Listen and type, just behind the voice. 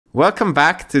Welcome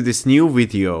back to this new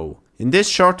video. In this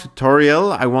short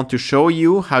tutorial, I want to show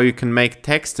you how you can make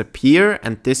text appear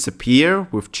and disappear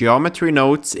with geometry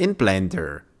nodes in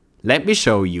Blender. Let me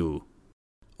show you.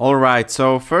 Alright,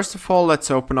 so first of all,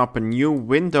 let's open up a new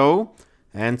window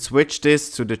and switch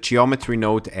this to the geometry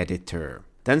node editor.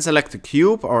 Then select a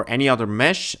cube or any other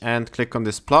mesh and click on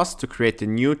this plus to create a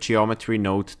new geometry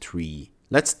node tree.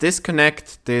 Let's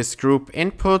disconnect this group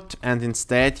input and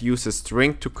instead use a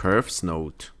string to curves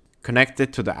node. Connect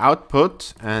it to the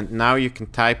output and now you can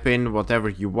type in whatever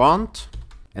you want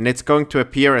and it's going to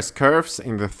appear as curves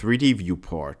in the 3D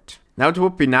viewport. Now it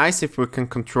would be nice if we can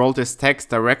control this text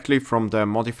directly from the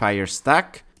modifier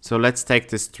stack. So let's take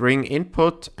the string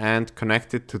input and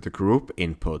connect it to the group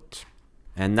input.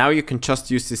 And now you can just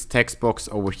use this text box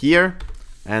over here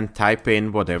and type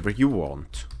in whatever you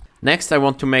want. Next, I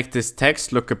want to make this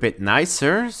text look a bit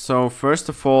nicer. So first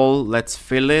of all, let's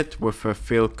fill it with a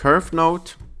fill curve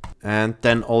node. And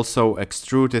then also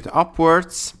extrude it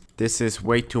upwards. This is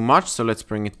way too much, so let's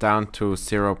bring it down to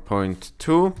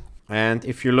 0.2. And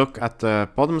if you look at the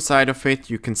bottom side of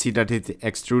it, you can see that it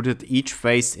extruded each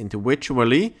face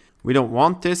individually. We don't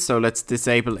want this, so let's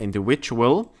disable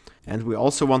individual. And we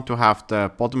also want to have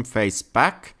the bottom face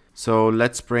back. So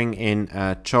let's bring in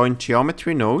a join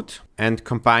geometry node and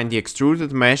combine the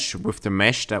extruded mesh with the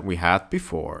mesh that we had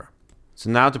before. So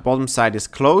now the bottom side is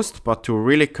closed, but to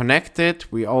really connect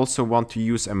it, we also want to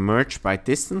use a merge by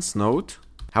distance node.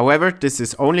 However, this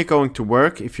is only going to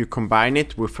work if you combine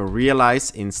it with a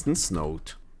realize instance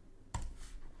node.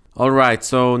 Alright,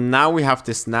 so now we have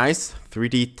this nice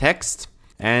 3D text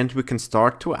and we can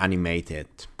start to animate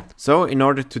it. So in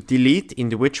order to delete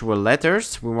individual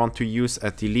letters, we want to use a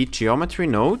delete geometry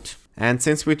node. And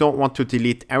since we don't want to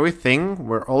delete everything,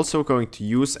 we're also going to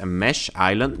use a mesh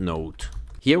island node.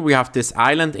 Here we have this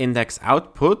island index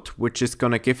output, which is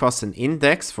going to give us an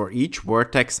index for each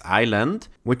vertex island,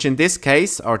 which in this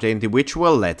case are the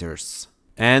individual letters.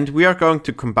 And we are going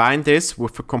to combine this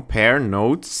with a compare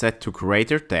node set to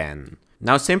greater than.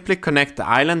 Now simply connect the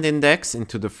island index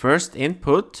into the first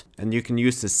input, and you can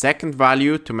use the second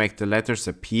value to make the letters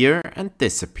appear and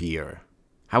disappear.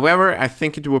 However, I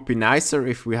think it would be nicer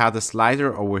if we had a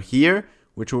slider over here,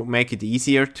 which would make it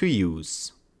easier to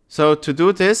use. So to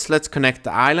do this, let's connect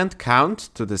the island count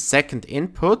to the second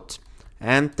input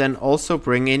and then also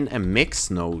bring in a mix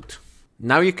node.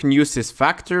 Now you can use this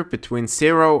factor between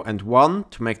 0 and 1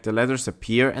 to make the letters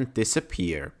appear and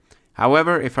disappear.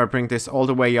 However, if I bring this all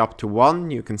the way up to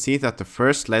 1, you can see that the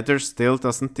first letter still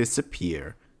doesn't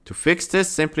disappear. To fix this,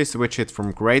 simply switch it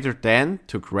from greater than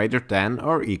to greater than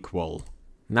or equal.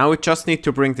 Now we just need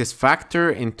to bring this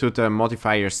factor into the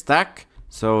modifier stack.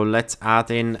 So let's add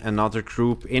in another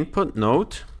group input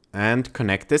node and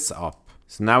connect this up.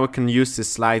 So now we can use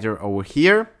this slider over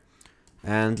here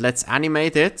and let's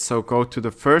animate it. So go to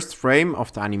the first frame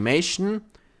of the animation,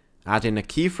 add in a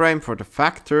keyframe for the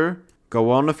factor,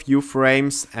 go on a few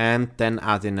frames and then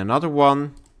add in another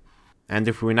one. And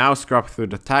if we now scrub through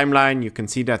the timeline, you can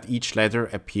see that each letter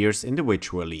appears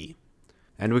individually.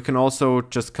 And we can also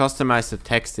just customize the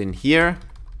text in here.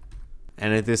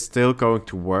 And it is still going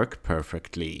to work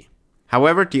perfectly.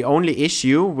 However, the only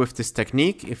issue with this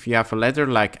technique, if you have a letter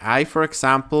like I, for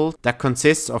example, that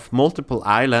consists of multiple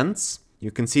islands, you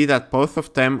can see that both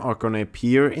of them are going to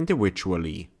appear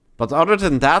individually. But other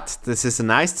than that, this is a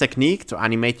nice technique to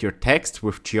animate your text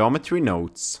with geometry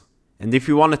nodes. And if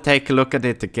you want to take a look at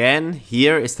it again,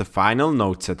 here is the final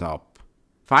node setup.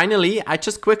 Finally, I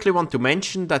just quickly want to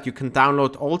mention that you can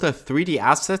download all the 3D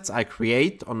assets I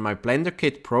create on my Blender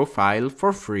Kit profile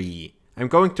for free. I'm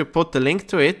going to put the link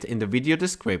to it in the video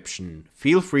description.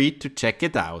 Feel free to check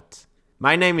it out.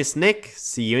 My name is Nick,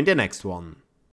 see you in the next one.